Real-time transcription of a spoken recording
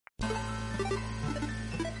Welcome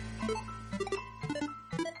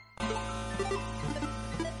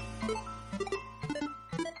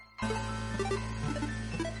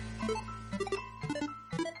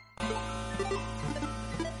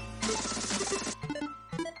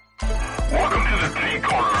to the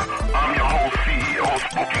T-Corner. I'm your host, CEO,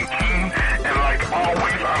 Spoken King, and like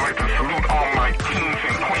always, I like to salute all my kings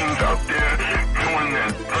and queens out there doing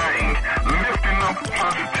their thing, lifting up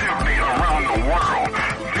positivity around the world.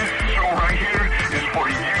 This show right here is for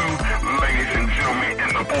you, ladies and gentlemen,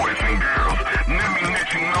 and the boys and girls. Let me let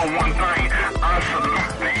you know one thing, I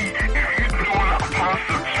salute thee. If you're doing a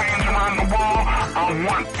positive change around the world, I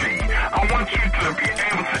want thee. I want you to be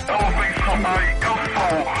able to elevate somebody else's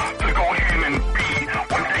soul to go ahead and be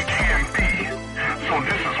what they can be. So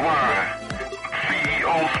this is why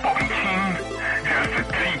CEO Spoken King has the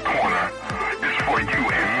T-Corner. It's for you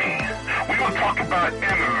and me. We will talk about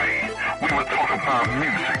anime. We will talk about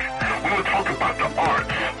music. We will talk about the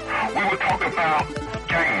arts. We will talk about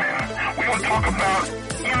gaming. We will talk about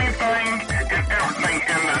anything and everything.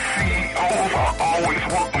 And the CEOs are always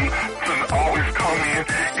welcome to always come in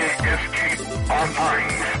and escape our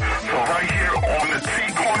brains. So right here on the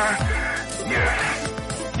T-Corner, yes,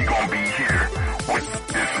 you're going to be here with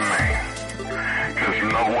this man. Because you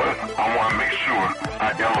know what? I want to make sure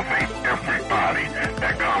I elevate everybody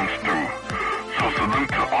that comes through. So salute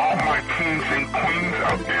to all my kings and queens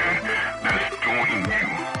out there that's doing you.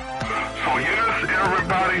 So yes,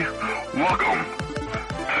 everybody, welcome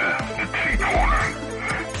to the T-Corner.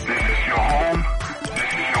 This is your home.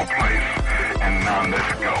 This is your place. And now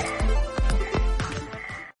let's go.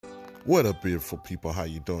 What up, beautiful people? How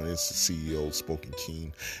you doing? It's the CEO Spoken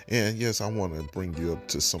King, and yes, I want to bring you up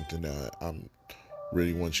to something that I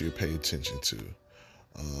really want you to pay attention to.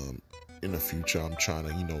 In the future, I'm trying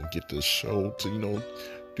to, get this show to,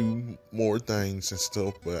 do more things and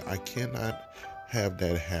stuff, but I cannot have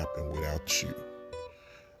that happen without you.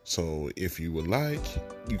 So if you would like,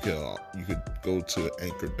 you could go to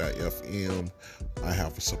anchor.fm. I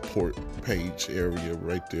have a support page area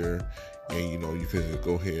right there. And, you can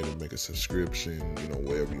go ahead and make a subscription,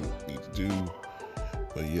 whatever you need to do.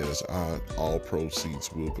 But yes, all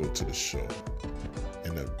proceeds will go to the show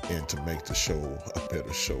and to make the show a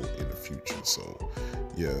better show in the future. So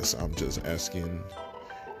yes, I'm just asking,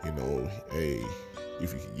 hey,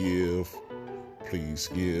 if you can give, please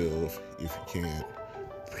give. If you can't,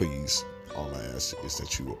 please, all I ask is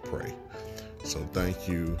that you will pray. So thank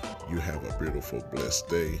you. You have a beautiful, blessed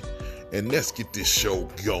day. And let's get this show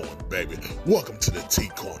going, baby. Welcome to the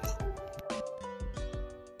T-Corner.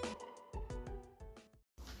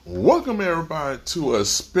 Welcome, everybody, to a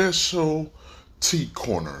special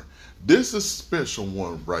T-Corner. This is a special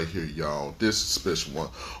one right here, y'all. This is a special one.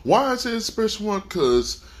 Why is it a special one?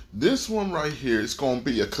 Because this one right here is going to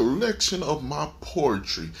be a collection of my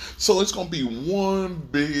poetry. So it's going to be one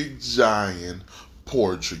big, giant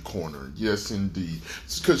poetry corner. Yes, indeed.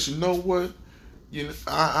 Because you know what?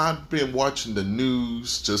 I've been watching the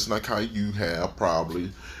news just like how you have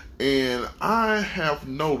probably, and I have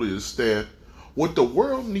noticed that what the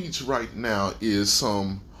world needs right now is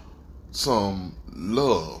some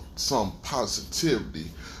love, some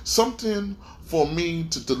positivity, something for me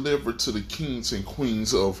to deliver to the kings and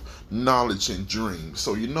queens of knowledge and dreams.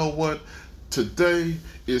 So you know what? Today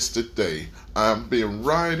is the day. I've been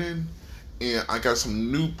writing, and I got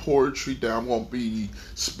some new poetry that I'm going to be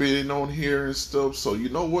spitting on here and stuff. So you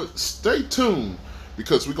know what? Stay tuned,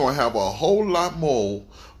 because we're going to have a whole lot more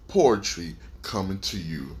poetry coming to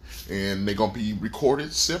you. And they're going to be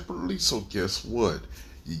recorded separately. So guess what?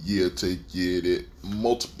 You get to get it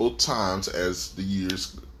multiple times as the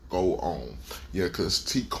years go on. Yeah, because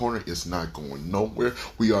T-Corner is not going nowhere.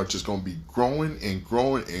 We are just going to be growing and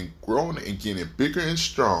growing and growing and getting bigger and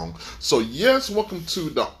strong. So yes, welcome to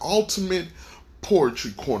the ultimate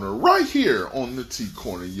poetry corner right here on the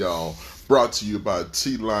T-Corner, y'all. Brought to you by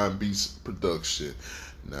T-Line Beats Production.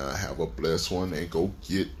 Now have a blessed one and go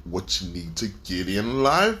get what you need to get in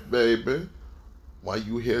life, baby. Why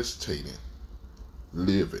you hesitating?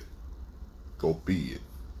 Live it. Go be it.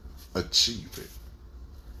 Achieve it.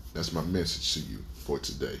 That's my message to you for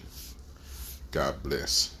today. God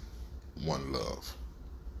bless. One love.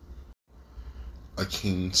 A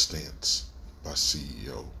King Stance by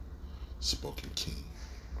CEO Spoken King.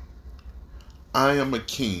 I am a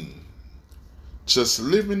king, just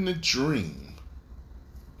living the dream.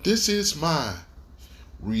 This is my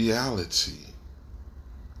reality.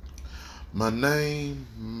 My name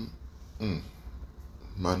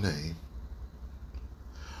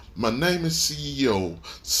is CEO,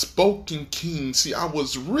 Spoken King. See, I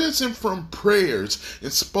was risen from prayers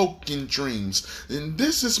and spoken dreams. And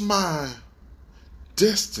this is my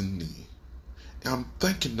destiny. I'm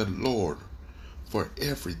thanking the Lord for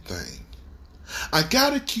everything. I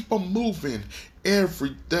gotta keep on moving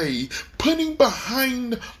every day, putting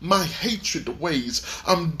behind my hatred ways.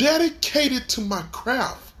 I'm dedicated to my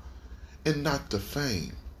craft and not the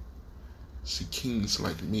fame. See, kings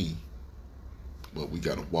like me, well, we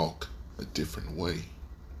gotta walk a different way.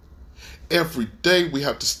 Every day we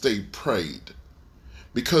have to stay prayed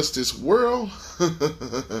because this world,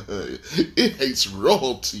 it hates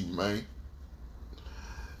royalty, man.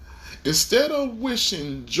 Instead of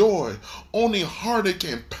wishing joy, only heartache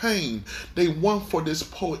and pain they want for this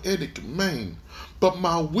poetic man. But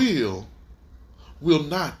my will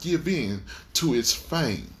not give in to its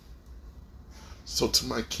fame. So to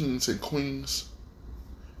my kings and queens,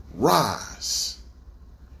 rise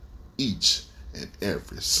each and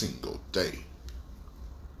every single day.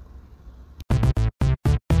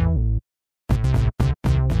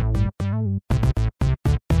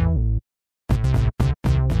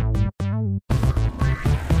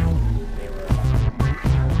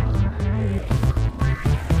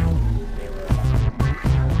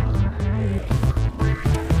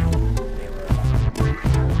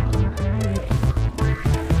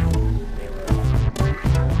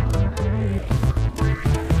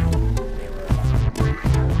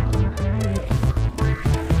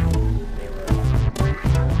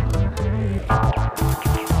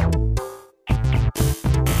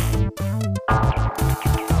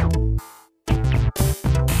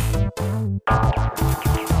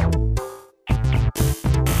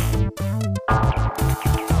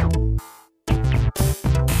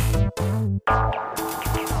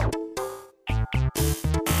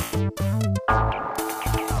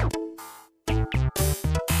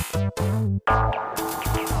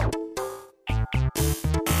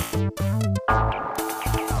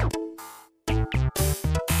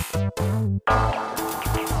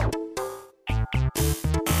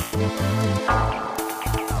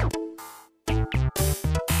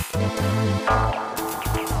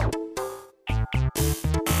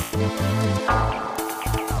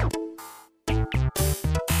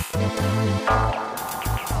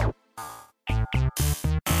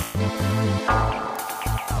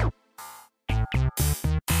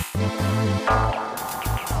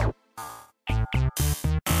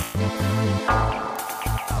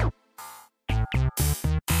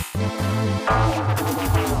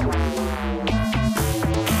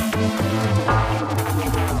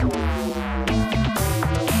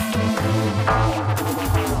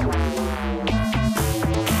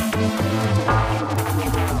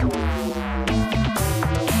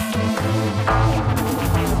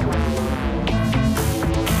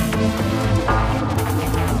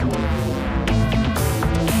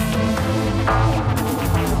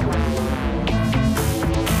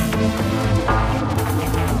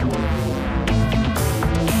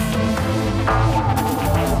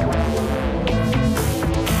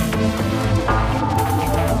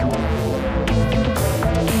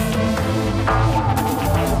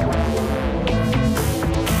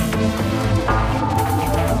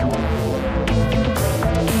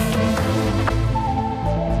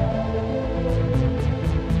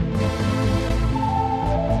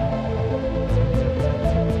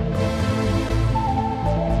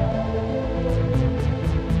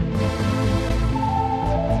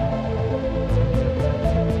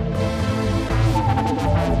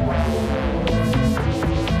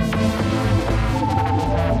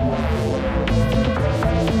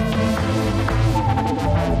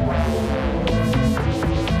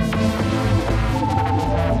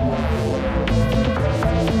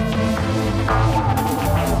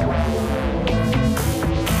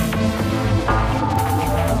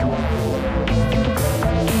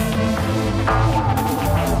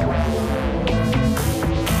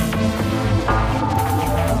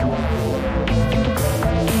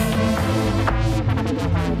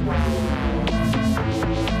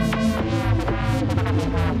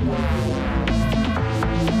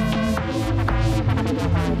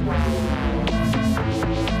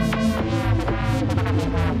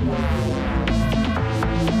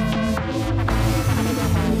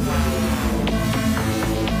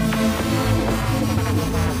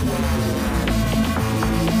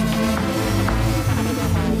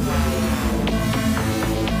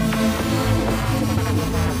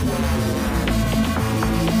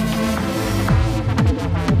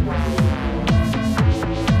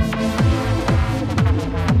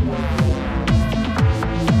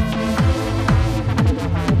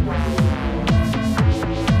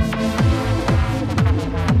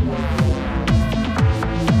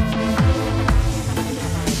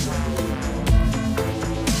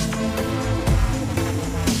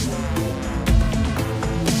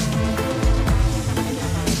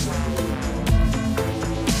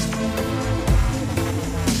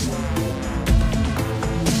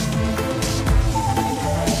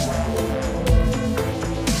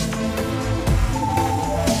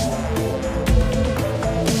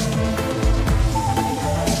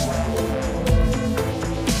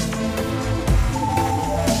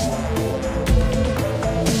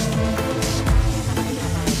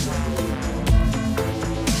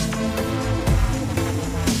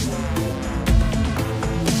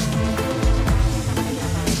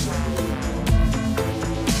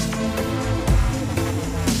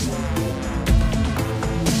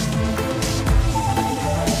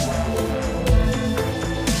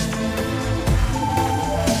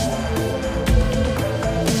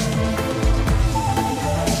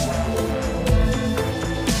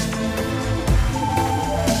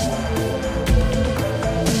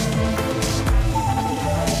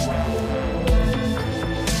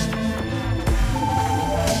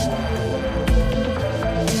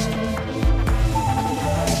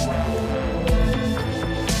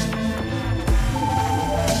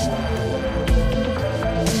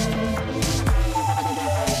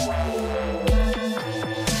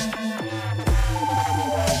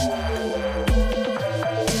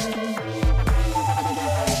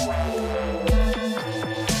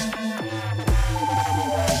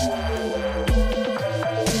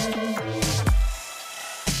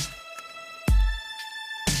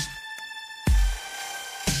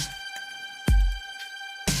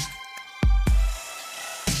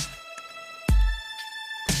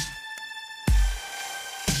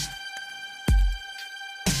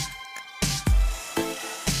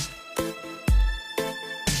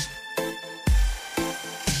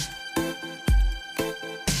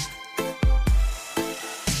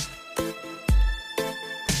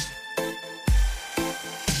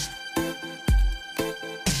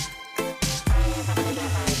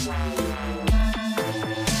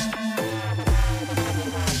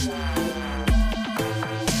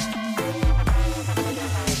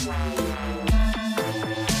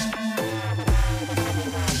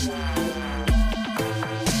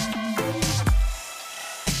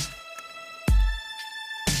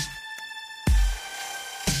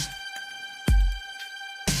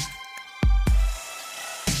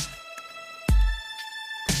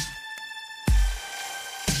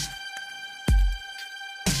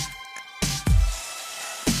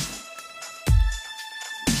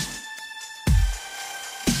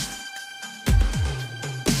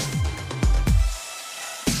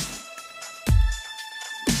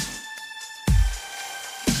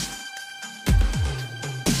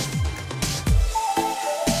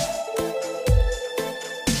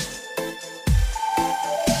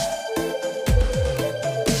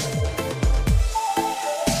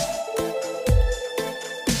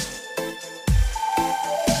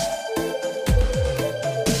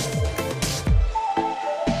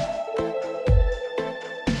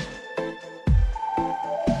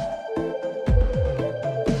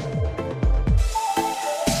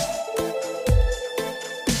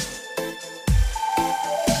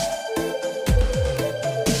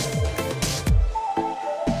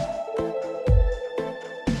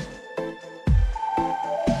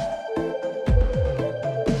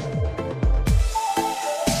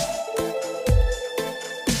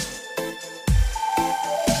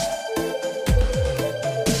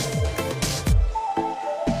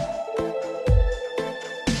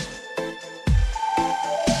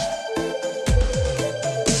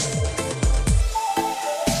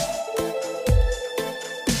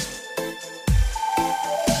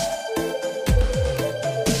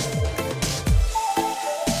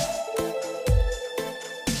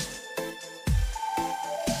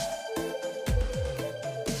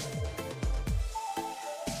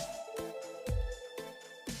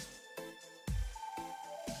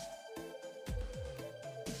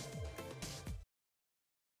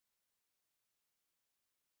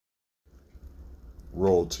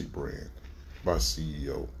 Royalty Brand by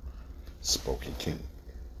CEO Spoken King.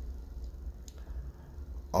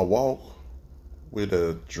 I walk with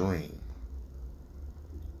a dream.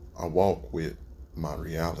 I walk with my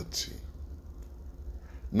reality.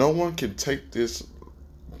 No one can take this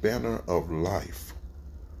banner of life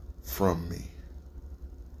from me.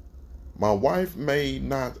 My wife may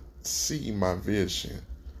not see my vision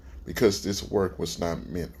because this work was not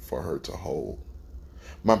meant for her to hold.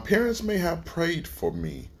 My parents may have prayed for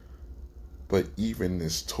me, but even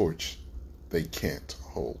this torch they can't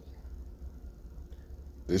hold.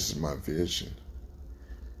 This is my vision.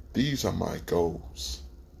 These are my goals.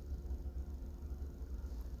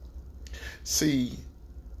 See,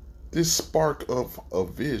 this spark of a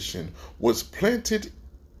vision was planted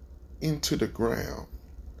into the ground.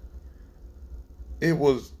 It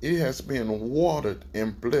has been watered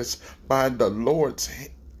and blessed by the Lord's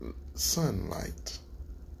sunlight.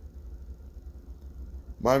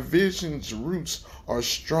 My vision's roots are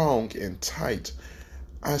strong and tight.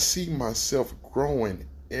 I see myself growing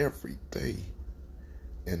every day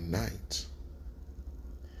and night.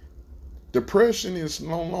 Depression is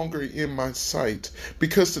no longer in my sight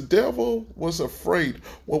because the devil was afraid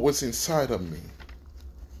what was inside of me.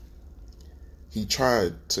 He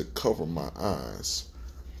tried to cover my eyes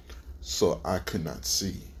so I could not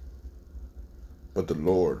see. But the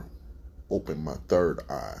Lord opened my third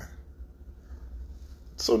eye.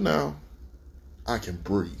 So now I can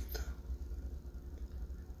breathe.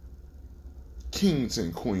 Kings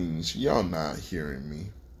and queens, y'all not hearing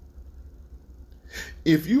me.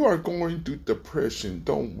 If you are going through depression,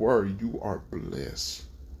 don't worry, you are blessed.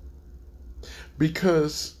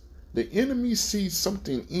 Because the enemy sees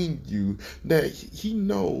something in you that he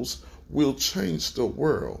knows will change the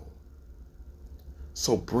world.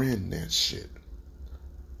 So brand that shit.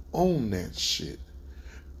 Own that shit.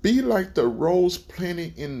 Be like the rose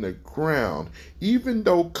planted in the ground. Even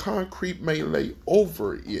though concrete may lay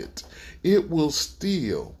over it, it will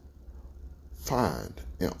still find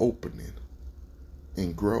an opening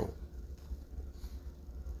and grow.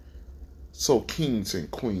 So kings and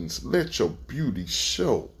queens, let your beauty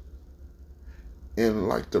show. And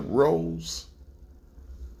like the rose,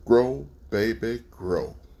 grow, baby,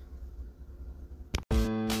 grow.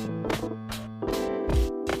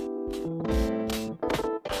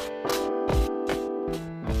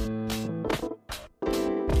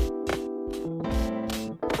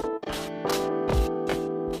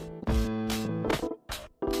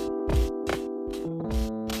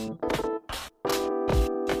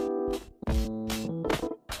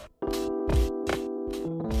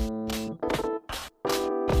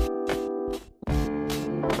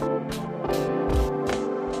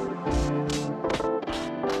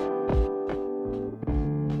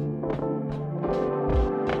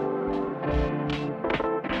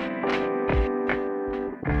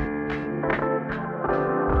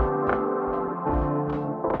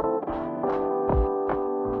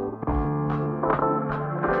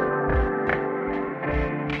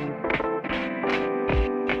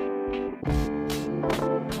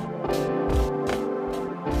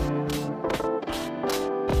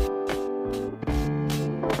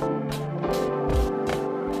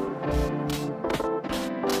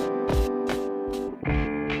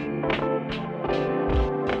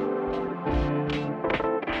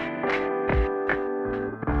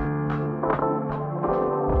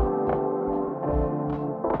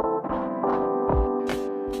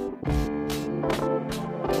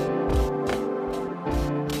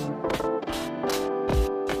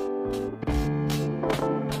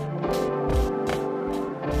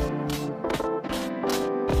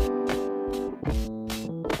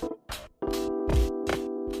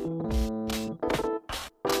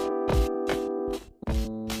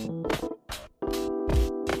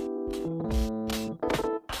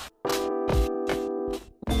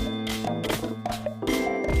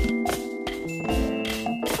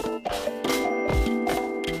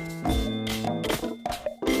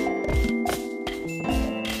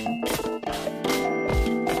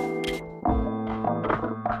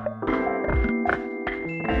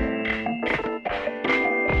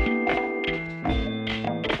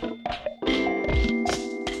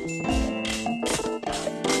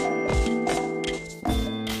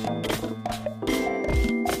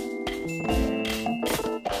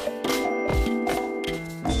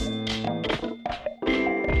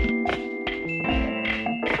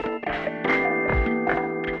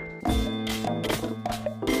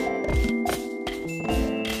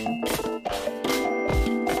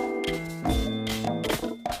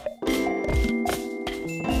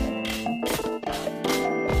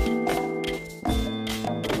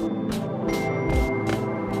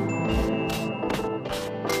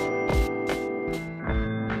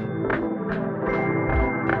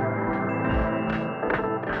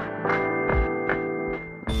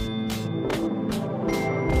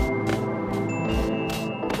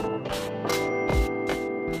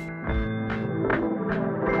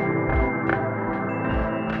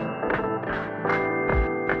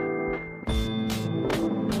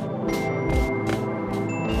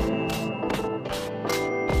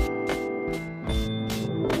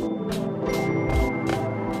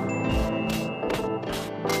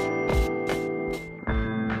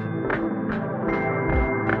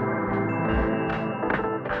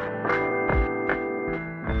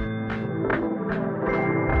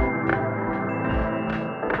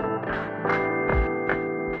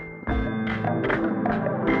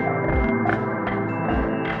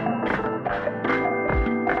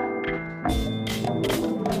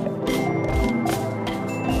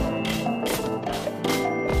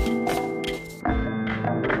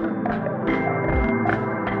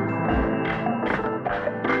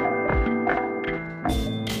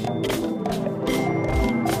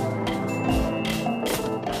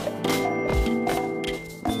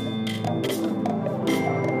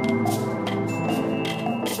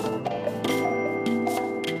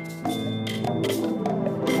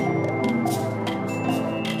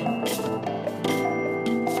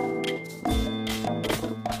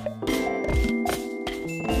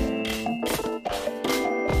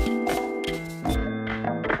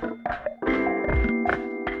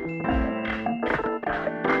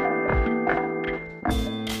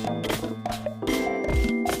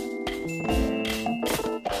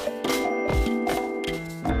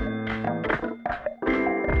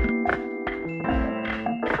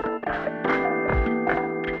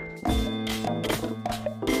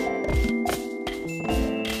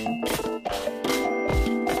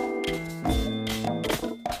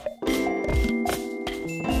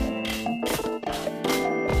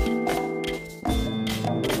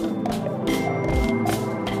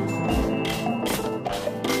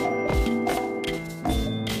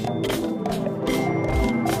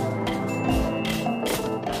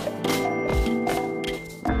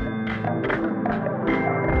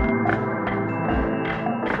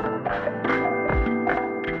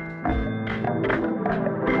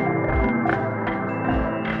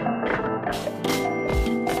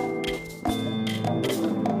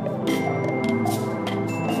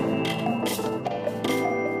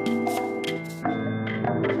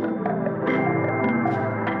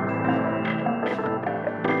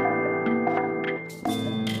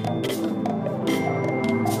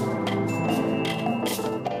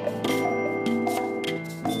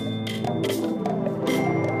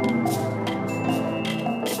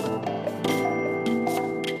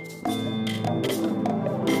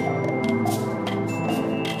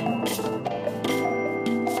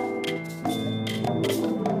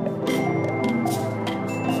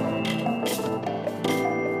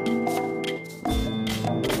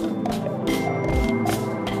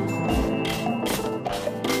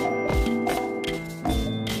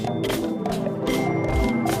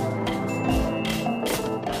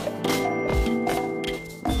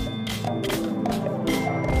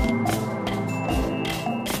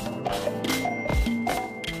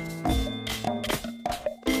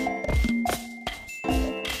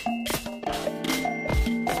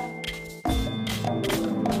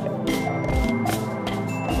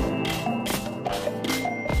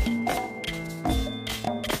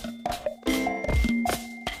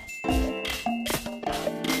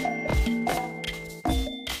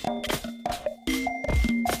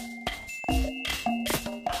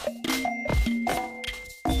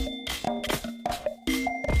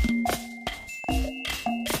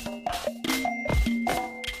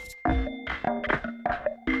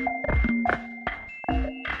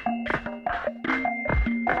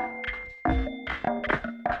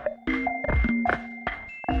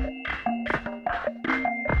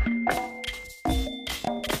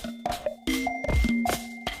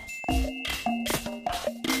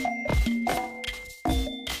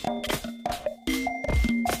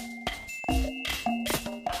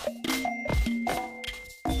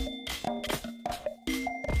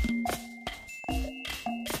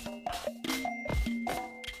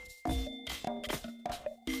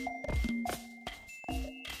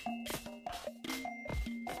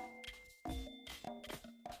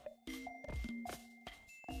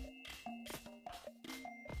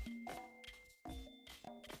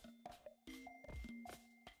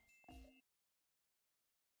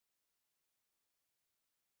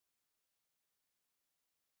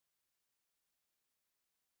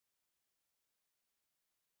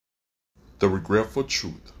 The Regretful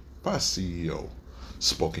Truth by CEO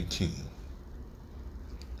Spoken King.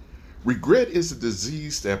 Regret is a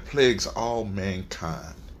disease that plagues all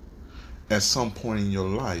mankind. At some point in your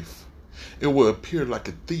life, it will appear like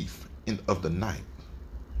a thief of the night.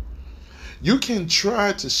 You can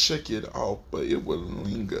try to shake it off, but it will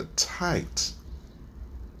linger tight.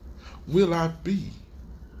 Will I be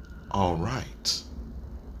all right?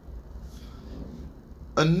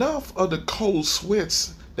 Enough of the cold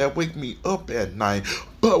sweats that wake me up at night,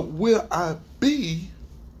 but will I be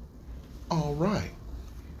all right?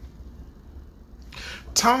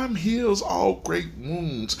 Time heals all great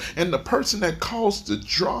wounds, and the person that caused the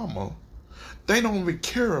drama, they don't even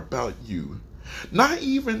care about you. Not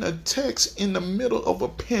even a text in the middle of a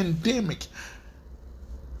pandemic.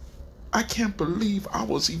 I can't believe I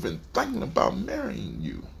was even thinking about marrying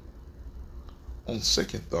you. On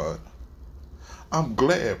second thought, I'm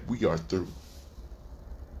glad we are through.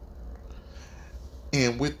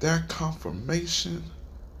 And with that confirmation,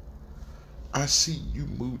 I see you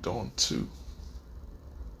moved on too.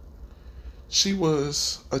 She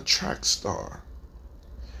was a track star,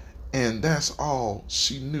 and that's all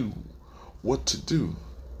she knew what to do.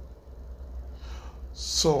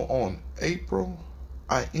 So on April,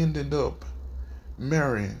 I ended up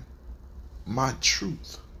marrying my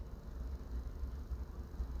truth.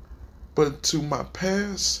 But to my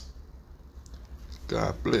past,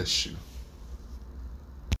 God bless you.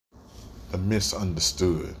 The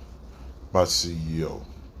Misunderstood by CEO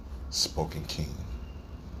Spoken King.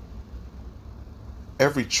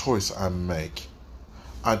 Every choice I make,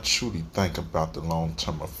 I truly think about the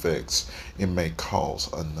long-term effects it may cause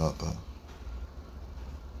another.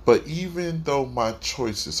 But even though my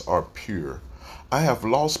choices are pure, I have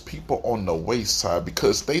lost people on the wayside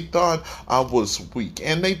because they thought I was weak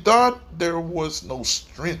and they thought there was no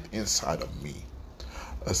strength inside of me.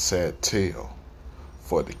 A sad tale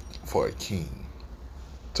for a king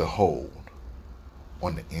to hold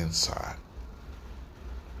on the inside.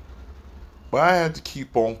 But I had to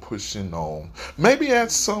keep on pushing on. Maybe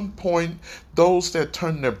at some point, those that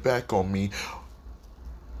turned their back on me,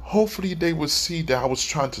 hopefully they would see that I was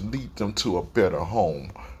trying to lead them to a better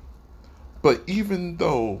home. But even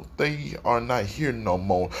though they are not here no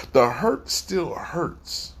more, the hurt still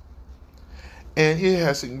hurts. And it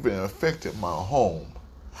has even affected my home.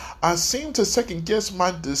 I seem to second guess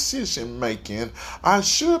my decision making. I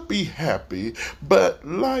should be happy, but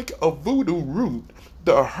like a voodoo root,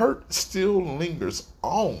 the hurt still lingers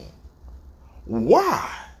on.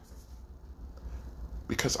 Why?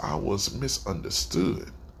 Because I was misunderstood.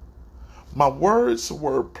 My words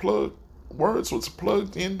was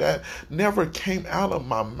plugged in that never came out of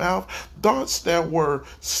my mouth. Thoughts that were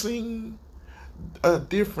seen a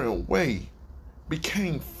different way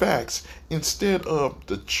became facts instead of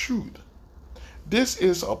the truth. This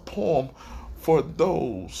is a poem for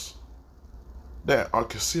those that are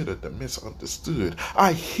considered the misunderstood.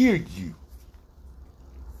 I hear you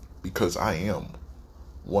because I am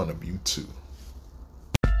one of you too.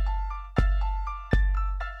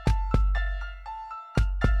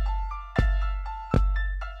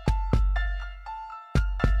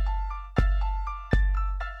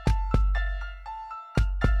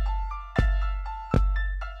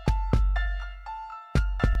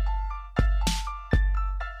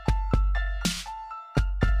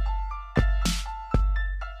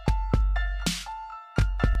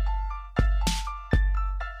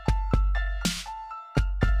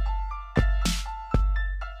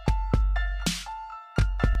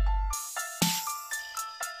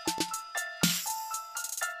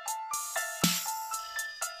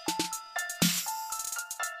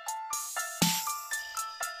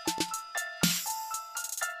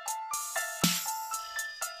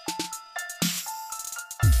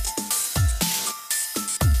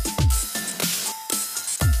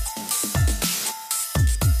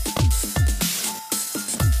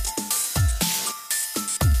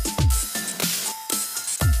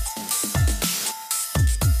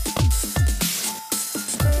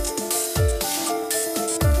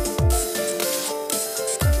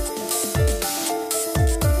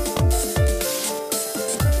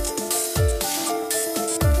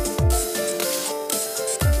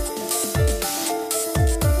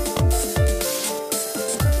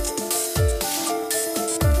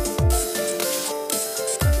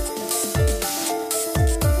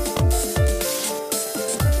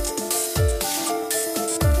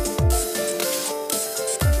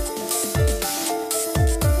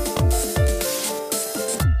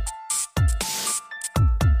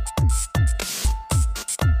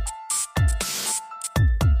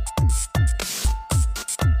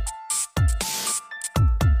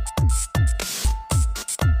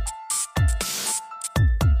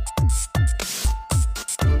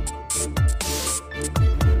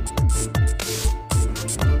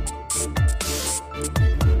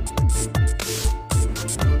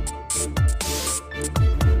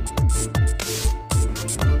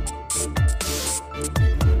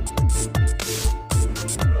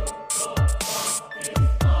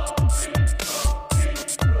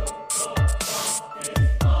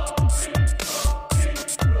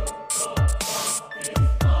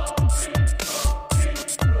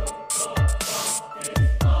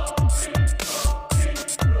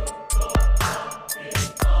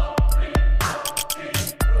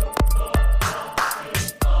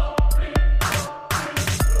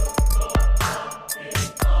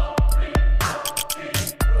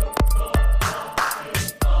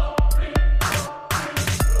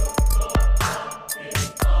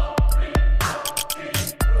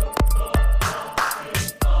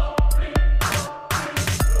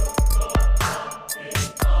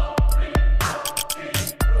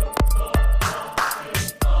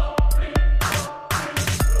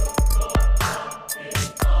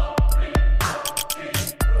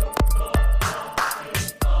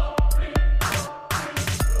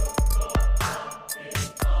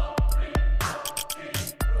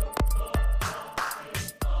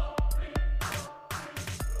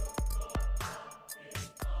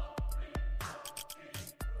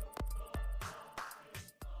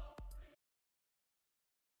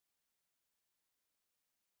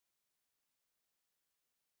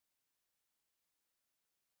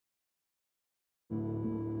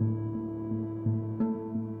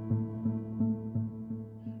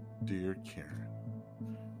 Dear Karen,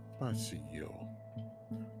 by CEO,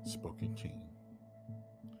 Spoken King.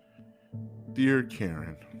 Dear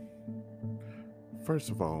Karen, first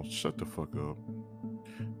of all, shut the fuck up.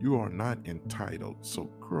 You are not entitled,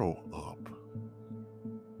 so grow up.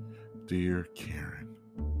 Dear Karen,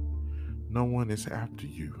 no one is after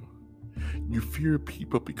you. You fear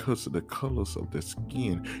people because of the colors of their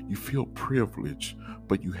skin. You feel privileged,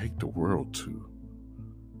 but you hate the world too.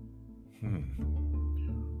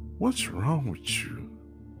 What's wrong with you?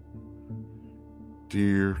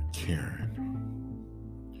 Dear Karen,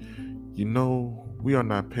 you know we are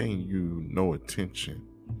not paying you no attention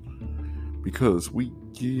because we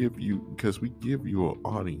give you an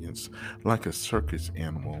audience like a circus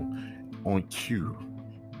animal. On cue,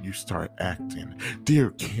 you start acting.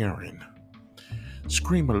 Dear Karen,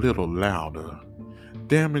 scream a little louder.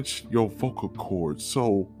 Damage your vocal cords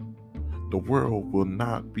so the world will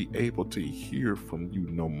not be able to hear from you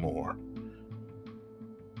no more.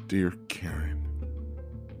 Dear Karen,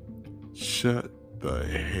 shut the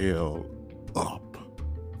hell up.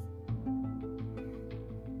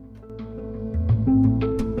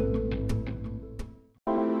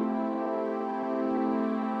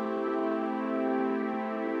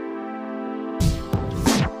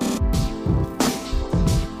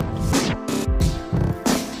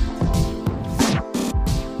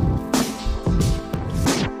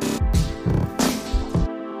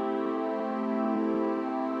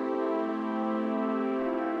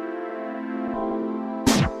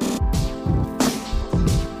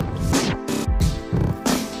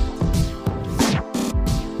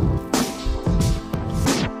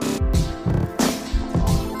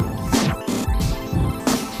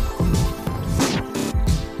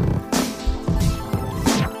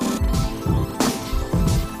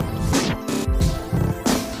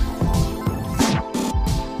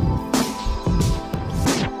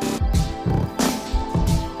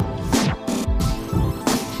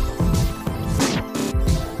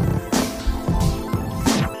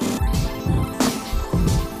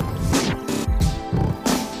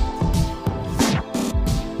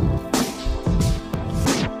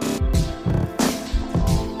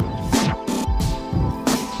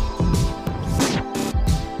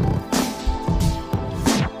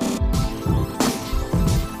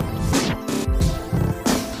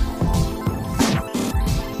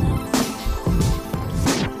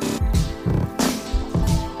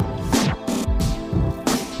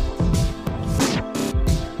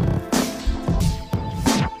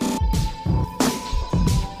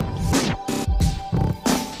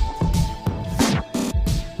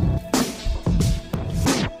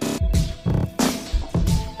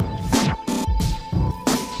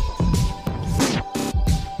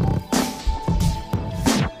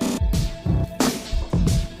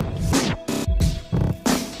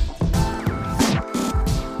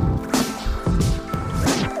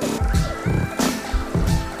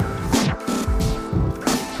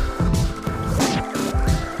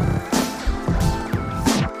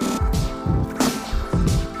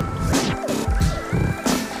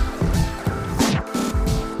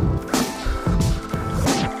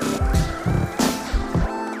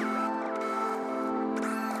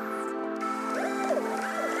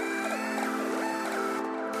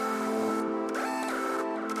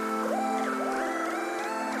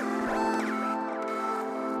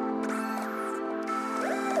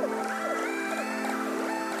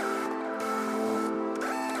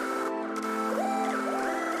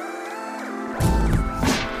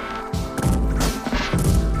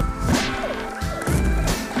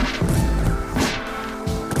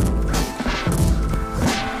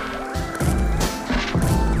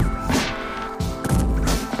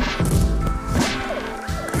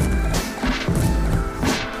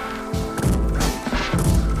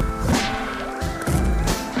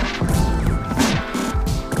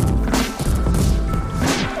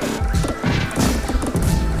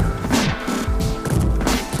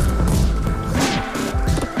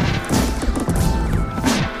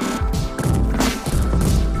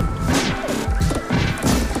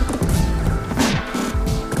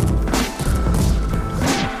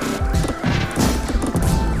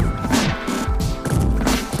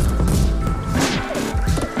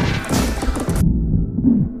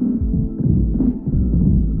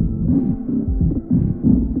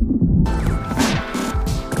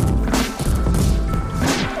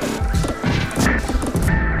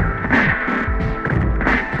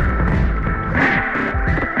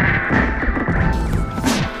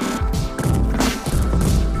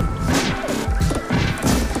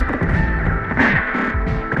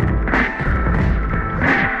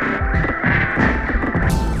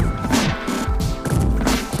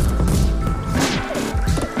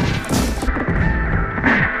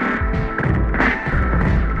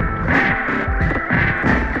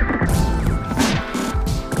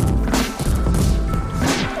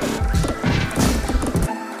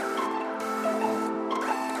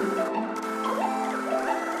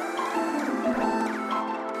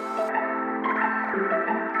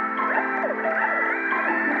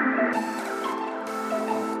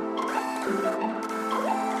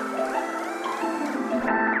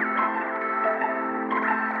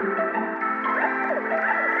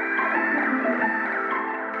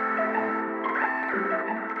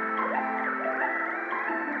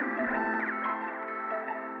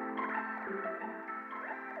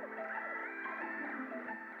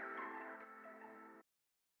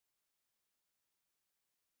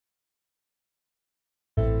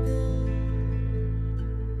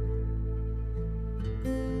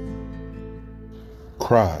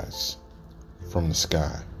 Cries from the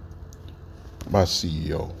Sky by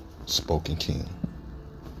CEO Spoken King.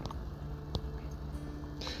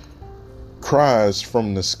 Cries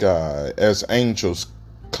from the sky as angels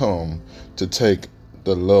come to take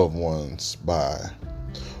the loved ones by.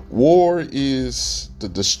 War is the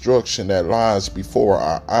destruction that lies before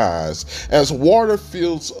our eyes as water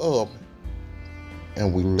fills up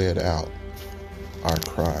and we let out our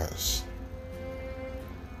cries.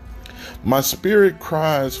 My spirit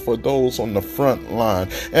cries for those on the front line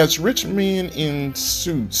as rich men in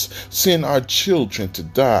suits send our children to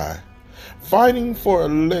die, fighting for a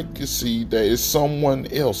legacy that is someone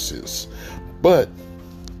else's, but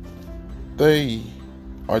they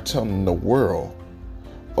are telling the world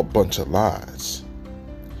a bunch of lies.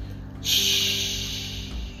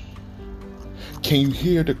 Shh. Can you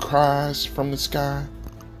hear the cries from the sky?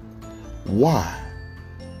 Why?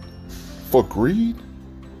 For greed?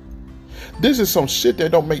 This is some shit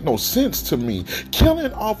that don't make no sense to me.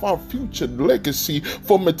 Killing off our future legacy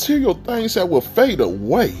for material things that will fade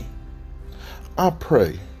away. I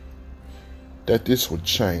pray that this will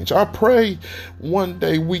change. I pray one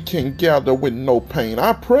day we can gather with no pain.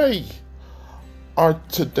 I pray our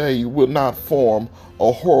today will not form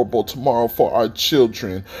a horrible tomorrow for our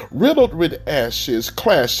children, riddled with ashes,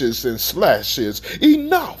 clashes, and slashes.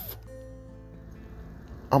 Enough!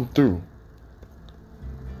 I'm through.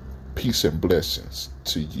 Peace and blessings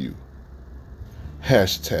to you.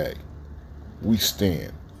 Hashtag we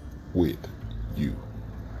stand with you.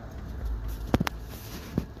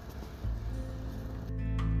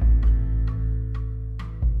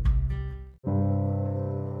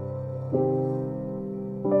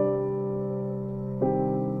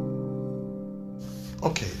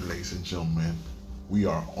 Okay, ladies and gentlemen, we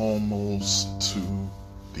are almost to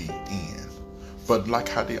the end. But like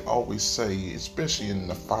how they always say, especially in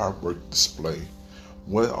the firework display,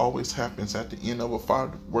 what always happens at the end of a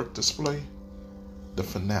firework display? The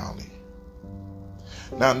finale.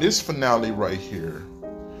 Now this finale right here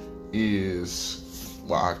is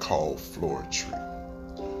what I call floetry,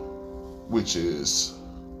 which is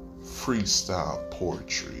freestyle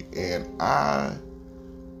poetry. And I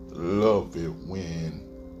love it when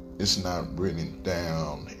it's not written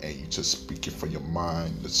down and you just speak it from your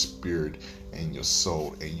mind, the spirit, and your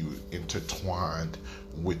soul, and you intertwined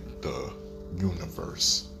with the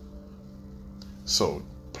universe. So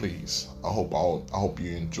please, I hope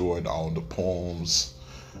you enjoyed all the poems,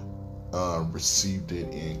 received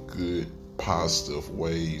it in good, positive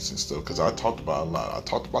ways and stuff. Because I talked about a lot. I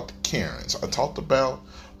talked about the Karens. I talked about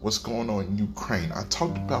what's going on in Ukraine. I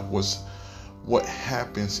talked about what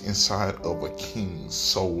happens inside of a king's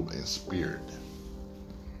soul and spirit.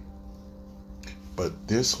 But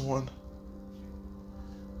this one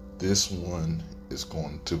is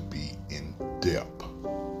going to be in depth.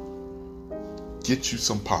 Get you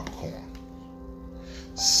some popcorn.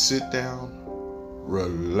 Sit down,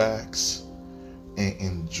 relax, and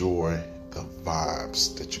enjoy the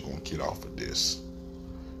vibes that you're going to get off of this.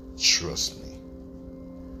 Trust me,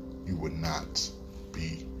 you will not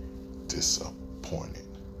be disappointed.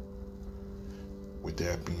 With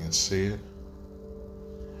that being said,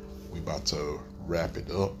 we about to wrap it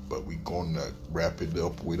up, but we're gonna wrap it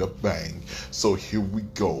up with a bang. So here we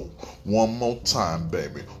go. One more time,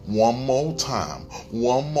 baby. One more time.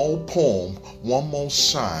 One more poem. One more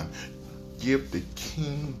shine. Give the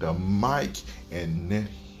king the mic and let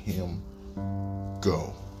him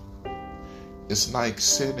go. It's like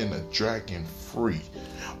setting a dragon free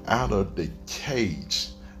out of the cage,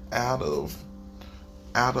 out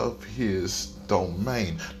of his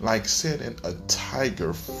domain, like setting a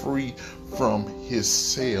tiger free from his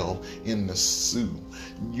cell in the zoo.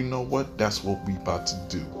 You know what? That's what we about to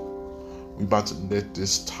do. We about to let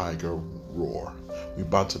this tiger roar. We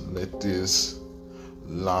about to let this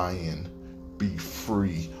lion be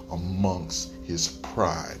free amongst his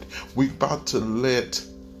pride. We about to let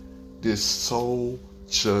this soul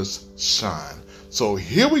just shine. So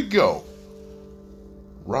here we go.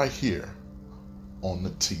 Right here on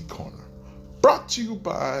the T Corner. Brought to you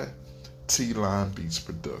by T-Line Beats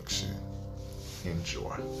Production.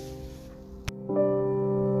 Enjoy.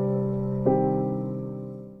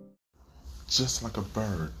 Just like a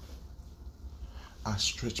bird, I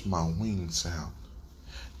stretch my wings out,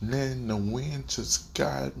 letting the wind just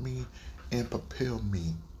guide me and propel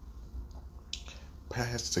me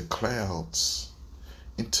past the clouds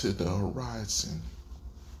into the horizon.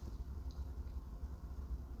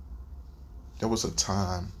 There was a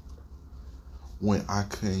time when I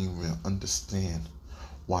couldn't even understand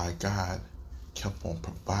why God kept on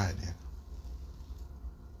providing.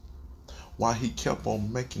 Why he kept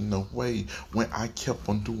on making a way when I kept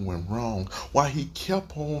on doing wrong. Why he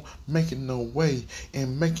kept on making a way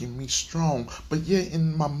and making me strong. But yet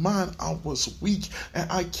in my mind I was weak,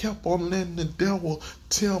 and I kept on letting the devil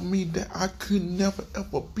tell me that I could never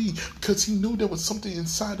ever be, because he knew there was something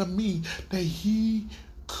inside of me that he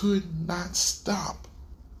could not stop,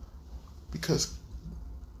 because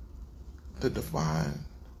the divine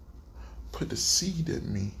put a seed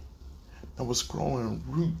in me that was growing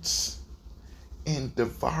roots and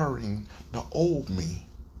devouring the old me.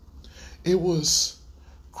 It was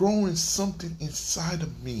growing something inside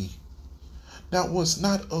of me that was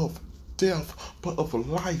not of death, but of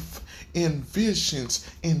life and visions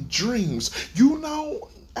and dreams. You know,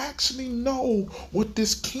 actually know what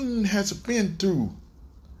this king has been through.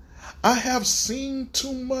 I have seen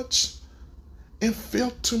too much and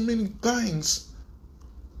felt too many things.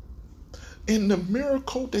 And the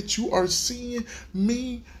miracle that you are seeing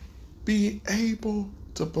me be able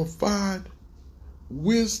to provide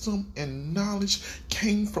wisdom and knowledge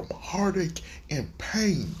came from heartache and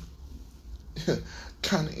pain.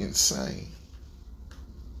 Kind of insane.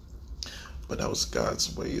 But that was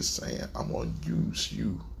God's way of saying, I'm going to use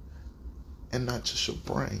you and not just your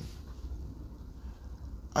brain.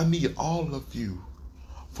 I need all of you,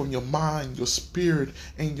 from your mind, your spirit,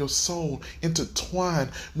 and your soul intertwined.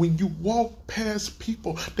 When you walk past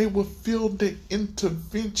people, they will feel the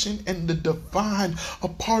intervention and the divine a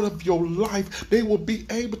part of your life. They will be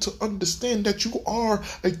able to understand that you are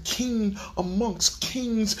a king amongst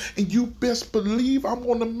kings, and you best believe I'm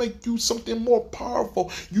going to make you something more powerful.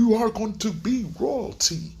 You are going to be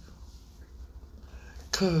royalty,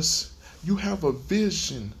 because you have a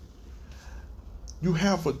vision. You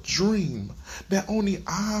have a dream that only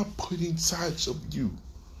I put inside of you.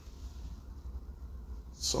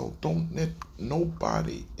 So don't let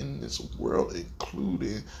nobody in this world,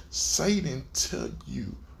 including Satan, tell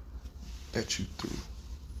you that you through.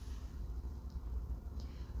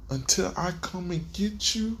 Until I come and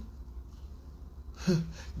get you,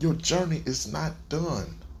 your journey is not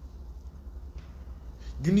done.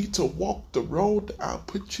 You need to walk the road that I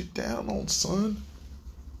put you down on, son.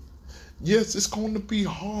 Yes, it's going to be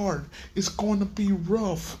hard. It's going to be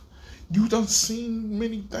rough. You done seen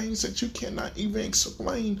many things that you cannot even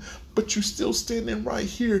explain, but you still standing right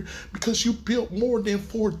here because you built more than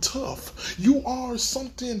for tough. You are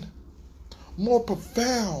something more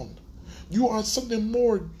profound. You are something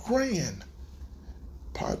more grand.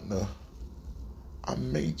 Partner, I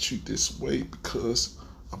made you this way because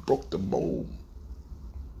I broke the mold.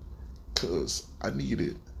 Because I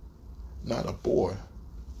needed not a boy,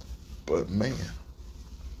 but man.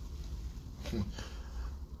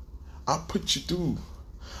 I put you through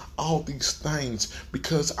all these things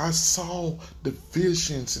because I saw the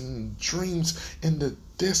visions and dreams and the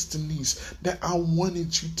destinies that I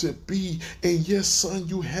wanted you to be. And yes, son,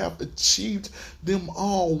 you have achieved them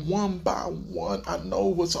all one by one. I know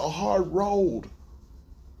it was a hard road,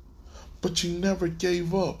 but you never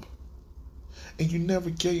gave up. And you never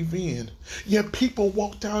gave in. Yet people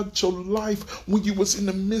walked out your life when you was in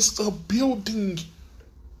the midst of building.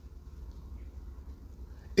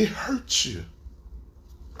 It hurt you.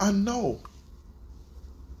 I know.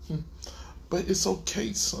 But it's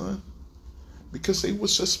okay, son. Because they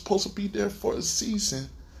was just supposed to be there for a season,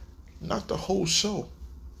 not the whole show.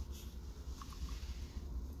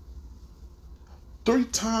 3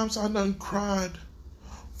 times I done cried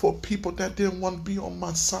for people that didn't want to be on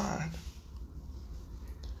my side.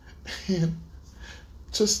 And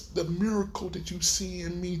just the miracle that you see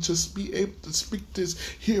in me, just be able to speak this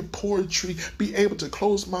here poetry, be able to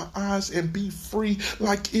close my eyes and be free,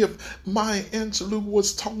 like if Maya Angelou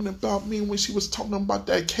was talking about me when she was talking about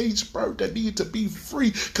that caged bird that needed to be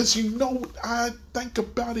free, because you know I think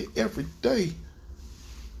about it every day.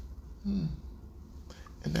 And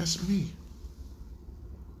that's me.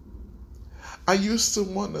 I used to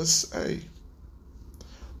want to say,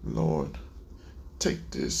 Lord,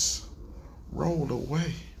 take this road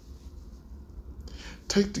away.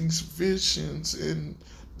 Take these visions and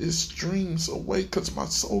these dreams away, because my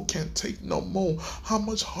soul can't take no more. How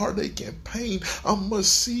much heartache and pain I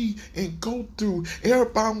must see and go through.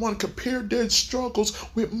 Everybody want to compare their struggles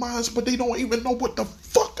with mine, but they don't even know what the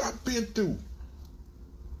fuck I've been through.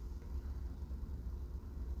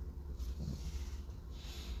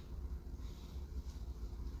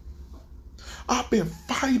 I've been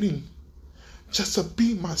fighting just to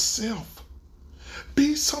be myself.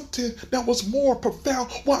 Be something that was more profound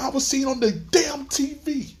what I was seeing on the damn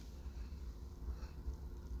TV.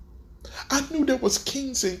 I knew there was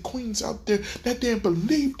kings and queens out there that didn't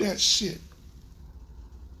believe that shit.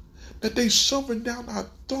 That they shoving down our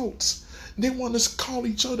throats. They want us to call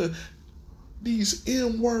each other these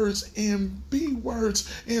N words and B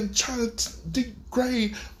words and try to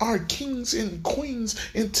degrade our kings and queens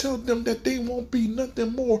and tell them that they won't be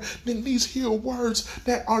nothing more than these here words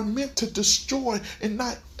that are meant to destroy and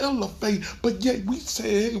not elevate. But yet we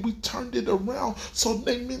say, hey, we turned it around so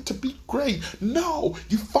they meant to be great. No,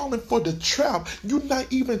 you falling for the trap. You're not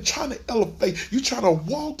even trying to elevate. You try to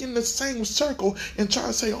walk in the same circle and try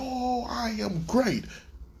to say, oh, I am great.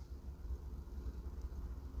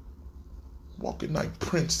 Walking like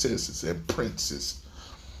princesses and princes,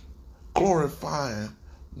 glorifying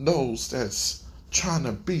those that's trying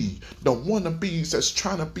to be the wannabes that's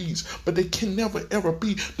trying to be, but they can never ever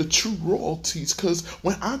be the true royalties. Because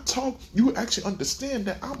when I talk, you actually understand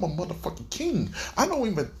that I'm a motherfucking king. I don't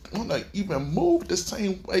even want to even move the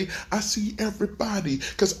same way I see everybody,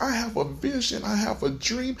 because I have a vision, I have a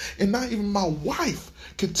dream, and not even my wife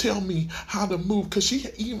can tell me how to move, because she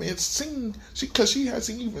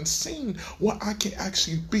hasn't even seen what I can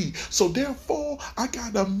actually be. So therefore, I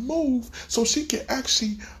gotta move so she can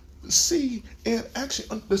actually see and actually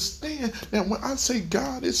understand that when I say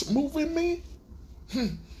God is moving me,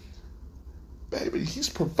 baby, he's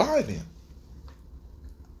providing.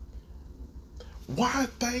 Why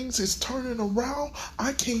things is turning around,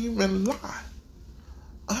 I can't even lie.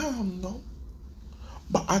 I don't know.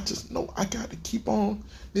 But I just know I got to keep on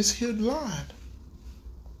this here line.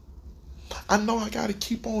 I know I got to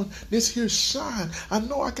keep on this here shine. I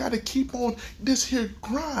know I got to keep on this here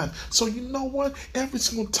grind. So you know what? Every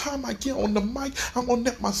single time I get on the mic, I'm going to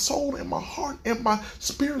let my soul and my heart and my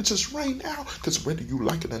spirit just rain out. Because whether you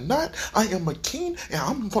like it or not, I am a king and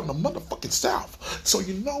I'm from the motherfucking South. So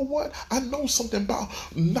you know what? I know something about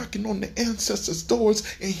knocking on the ancestors' doors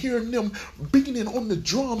and hearing them beating on the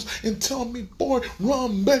drums and telling me, boy,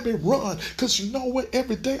 run, baby, run. Because you know what?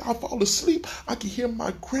 Every day I fall asleep, I can hear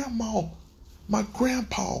my grandma, my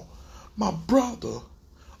grandpa, my brother,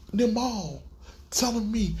 them all telling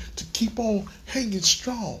me to keep on hanging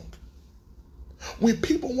strong. When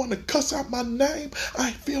people want to cuss out my name,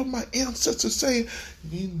 I feel my ancestors saying,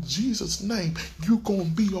 in Jesus' name, you're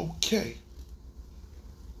going to be okay.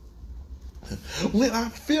 When I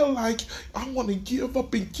feel like I want to give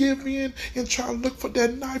up and give in and try to look for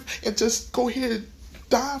that knife and just go ahead and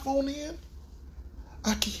dive on in,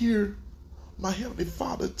 I can hear my Heavenly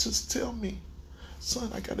Father just tell me,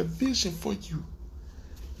 son, I got a vision for you.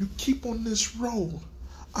 You keep on this road.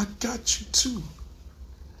 I got you too.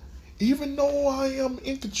 Even though I am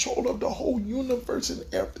in control of the whole universe and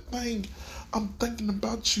everything, I'm thinking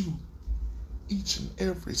about you each and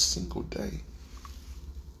every single day.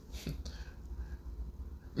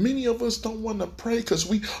 Many of us don't want to pray because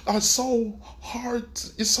we are so hard.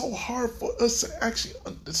 It's so hard for us to actually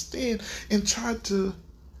understand and try to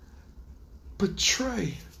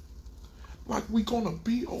portray like we're going to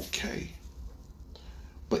be okay.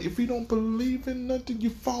 But if you don't believe in nothing, you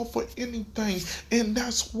fall for anything. And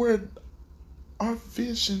that's where our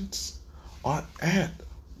visions are at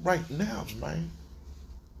right now, man.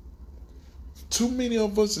 Too many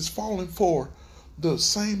of us is falling for the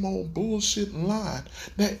same old bullshit line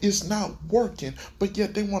that is not working, but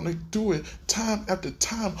yet they want to do it time after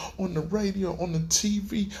time on the radio, on the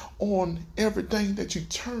TV, on everything that you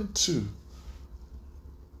turn to.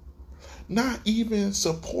 Not even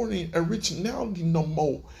supporting originality no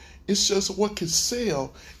more. It's just what can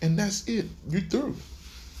sell, and that's it. You through.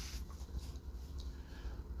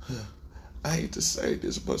 I hate to say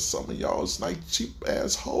this, but some of y'all is like cheap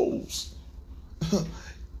ass hoes.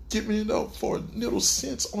 Giving it up for little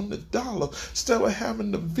cents on the dollar instead of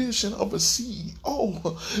having the vision of a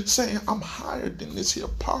CEO saying, I'm higher than this here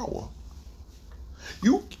power.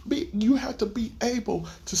 You have to be able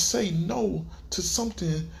to say no to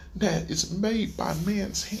something that is made by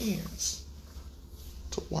man's hands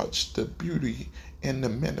to watch the beauty and the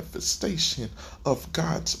manifestation of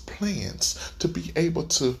God's plans, to be able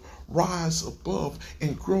to rise above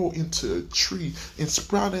and grow into a tree and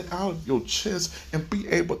sprout it out of your chest and be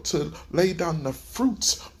able to lay down the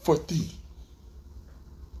fruits for thee.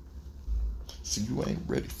 See, you ain't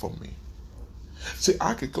ready for me. See,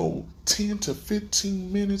 I could go 10 to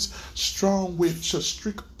 15 minutes strong with just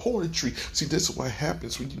strict poetry. See, this is what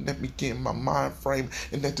happens when you let me get in my mind frame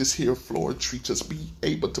and let this here poetry just be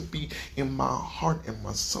able to be in my heart and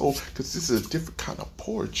my soul, because this is a different kind of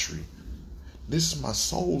poetry. This is my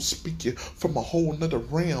soul speaking from a whole nother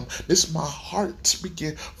realm. This is my heart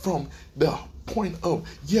speaking from the point of,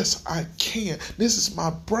 yes, I can. This is my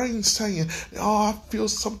brain saying, oh, I feel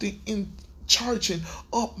something in charging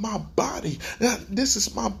up my body. Now, this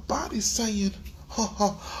is my body saying,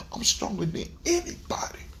 I'm stronger than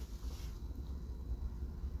anybody.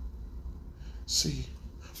 See,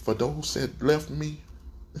 for those that left me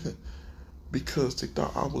because they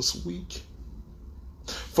thought I was weak,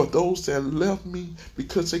 for those that left me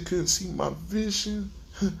because they couldn't see my vision,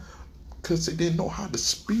 because they didn't know how to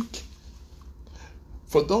speak,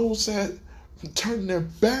 for those that turned their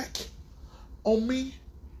back on me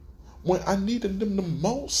when I needed them the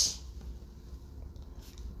most,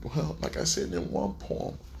 well, like I said in one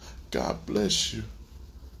poem, God bless you.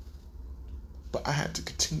 But I had to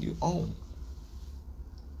continue on.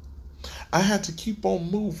 I had to keep on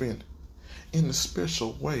moving in a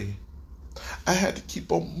special way. I had to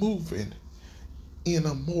keep on moving in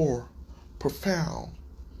a more profound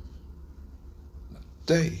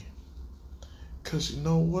day. Because you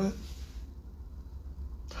know what?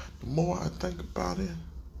 The more I think about it,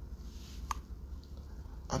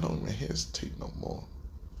 I don't even hesitate no more.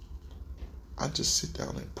 I just sit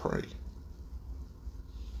down and pray.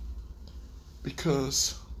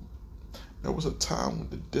 Because there was a time when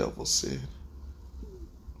the devil said,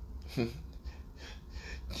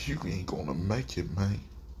 you ain't gonna make it, man.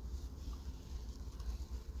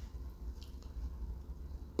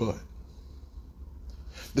 But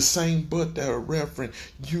the same but that a reverend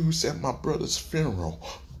used at my brother's funeral,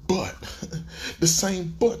 but the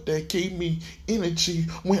same but that gave me energy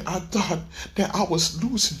when I thought that I was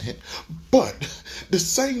losing it, but the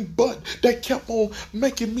same but that kept on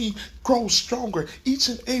making me grow stronger each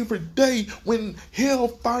and every day when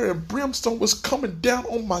hellfire and brimstone was coming down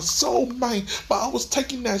on my soul, man. But I was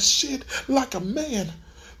taking that shit like a man,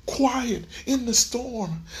 quiet in the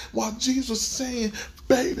storm, while Jesus was saying,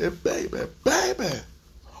 baby, baby, baby,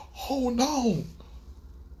 hold on.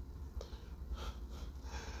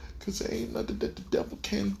 Because there ain't nothing that the devil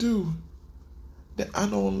can do that I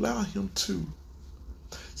don't allow him to.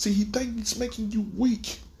 See, he thinks he's making you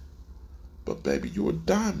weak. But baby, you're a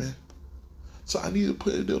diamond. So I need to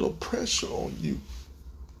put a little pressure on you.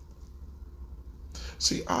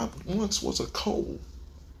 See, I once was a coal.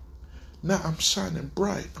 Now I'm shining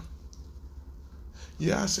bright.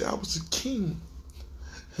 Yeah, I said I was a king.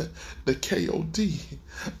 The K-O-D.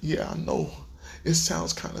 Yeah, I know. It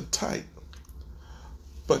sounds kind of tight.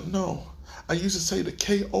 But no, I used to say the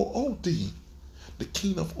K-O-O-D, the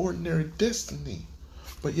king of ordinary destiny.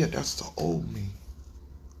 But yeah, that's the old me.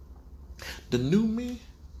 The new me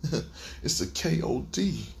is the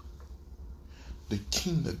K-O-D, the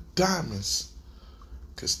king of diamonds,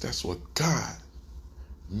 because that's what God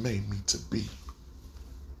made me to be.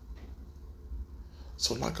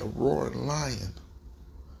 So like a roaring lion,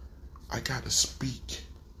 I got to speak.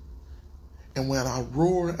 And when I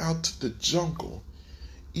roar out to the jungle,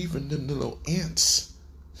 even them little ants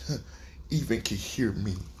even can hear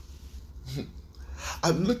me.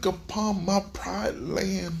 I look upon my pride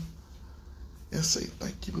land and say,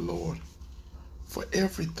 thank you, Lord, for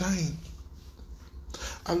everything.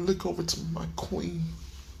 I look over to my queen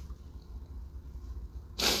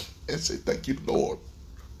and say, thank you, Lord,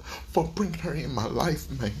 for bringing her in my life,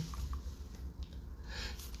 man.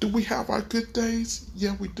 Do we have our good days?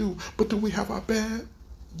 Yeah, we do. But do we have our bad?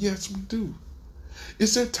 Yes, we do.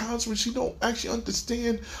 Is there times when she don't actually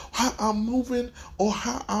understand how I'm moving or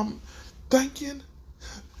how I'm thinking?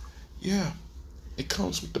 Yeah, it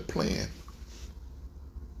comes with the plan.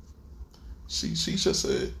 She's just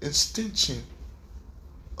an extension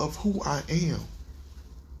of who I am.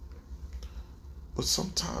 But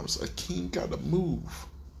sometimes a king gotta move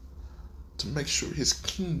to make sure his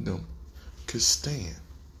kingdom could stand.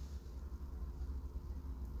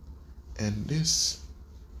 And this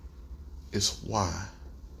is why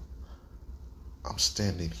I'm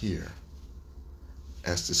standing here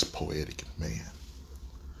as this poetic man.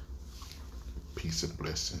 Peace and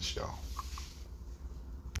blessings, y'all.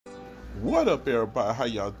 What up, everybody? How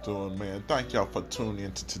y'all doing, man? Thank y'all for tuning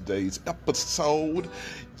into today's episode.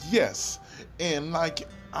 Yes, and like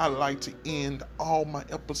I like to end all my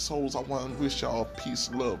episodes, I want to wish y'all peace,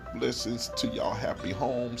 love, blessings to y'all happy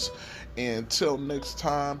homes. And until next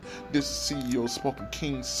time, this is CEO Spoken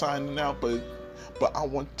King signing out, but I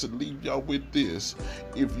want to leave y'all with this.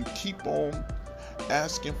 If you keep on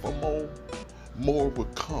asking for more will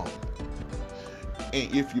come.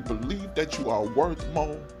 And if you believe that you are worth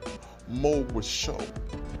more will show.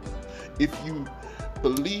 If you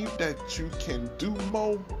believe that you can do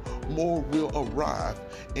more will arrive.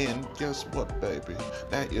 And guess what, baby?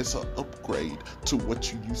 That is an upgrade to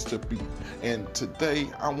what you used to be. And today,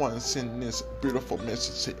 I want to send this beautiful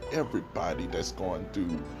message to everybody that's going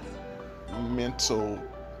through mental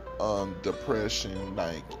depression.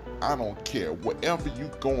 Like, I don't care. Whatever you're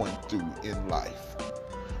going through in life,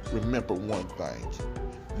 remember one thing.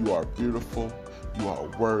 You are beautiful, you are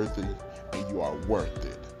worthy, and you are worth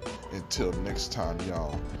it. Until next time,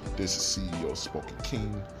 y'all, this is CEO Spoken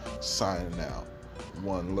King signing out.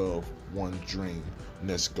 One love, one dream.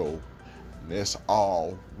 Let's go. Let's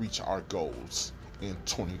all reach our goals in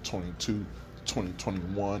 2022,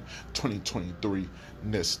 2021, 2023.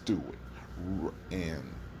 Let's do it.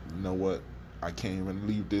 And you know what? I can't even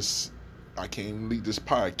leave this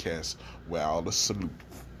podcast without a salute.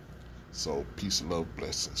 So peace, love,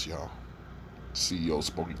 blessings, y'all. CEO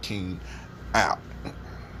Spoken King out.